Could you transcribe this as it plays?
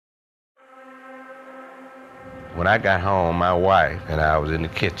When I got home, my wife and I was in the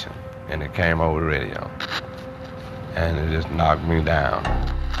kitchen, and it came over the radio, and it just knocked me down.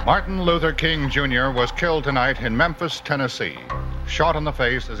 Martin Luther King Jr. was killed tonight in Memphis, Tennessee, shot in the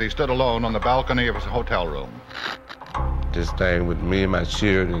face as he stood alone on the balcony of his hotel room. This thing with me and my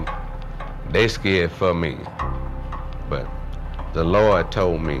children, they scared for me, but the Lord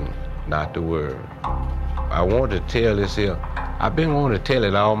told me not to worry. I want to tell this here. I've been wanting to tell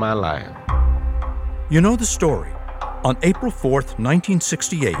it all my life. You know the story. On April 4th,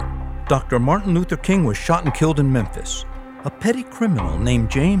 1968, Dr. Martin Luther King was shot and killed in Memphis. A petty criminal named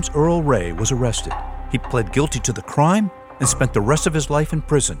James Earl Ray was arrested. He pled guilty to the crime and spent the rest of his life in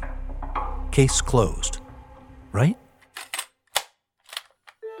prison. Case closed. Right?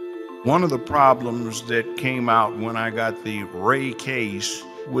 One of the problems that came out when I got the Ray case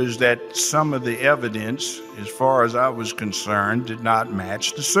was that some of the evidence, as far as I was concerned, did not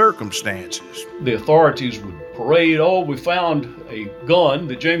match the circumstances. The authorities would parade, oh, we found a gun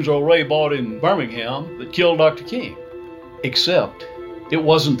that James Earl Ray bought in Birmingham that killed Dr. King. Except it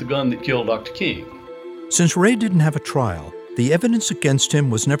wasn't the gun that killed Dr. King. Since Ray didn't have a trial, the evidence against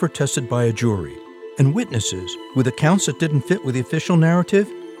him was never tested by a jury, and witnesses with accounts that didn't fit with the official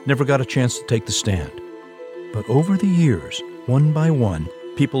narrative never got a chance to take the stand. But over the years, one by one,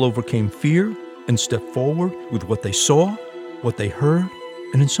 people overcame fear and stepped forward with what they saw, what they heard,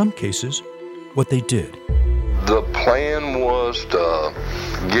 and in some cases, what they did. The plan was to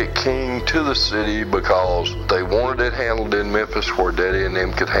get King to the city because they wanted it handled in Memphis where Daddy and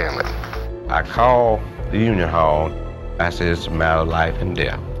them could handle it. I called the Union Hall. I said, it's a matter of life and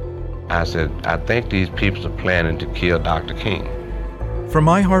death. I said, I think these people are planning to kill Dr. King. From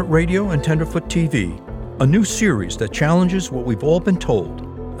iHeartRadio and Tenderfoot TV, a new series that challenges what we've all been told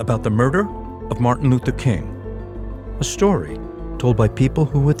about the murder of Martin Luther King. A story told by people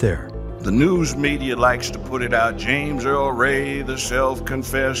who were there. The news media likes to put it out, James Earl Ray, the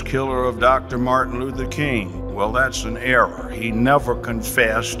self-confessed killer of Dr. Martin Luther King. Well, that's an error. He never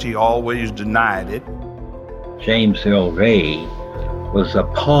confessed. He always denied it. James Earl Ray was a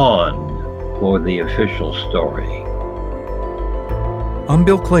pawn for the official story. I'm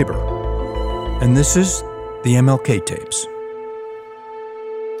Bill Klaber, and this is the MLK Tapes.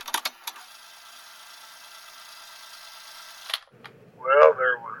 Well,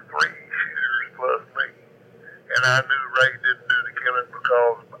 there was 3 shooters plus me, and I knew Ray didn't do the killing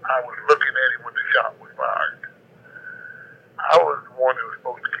because I was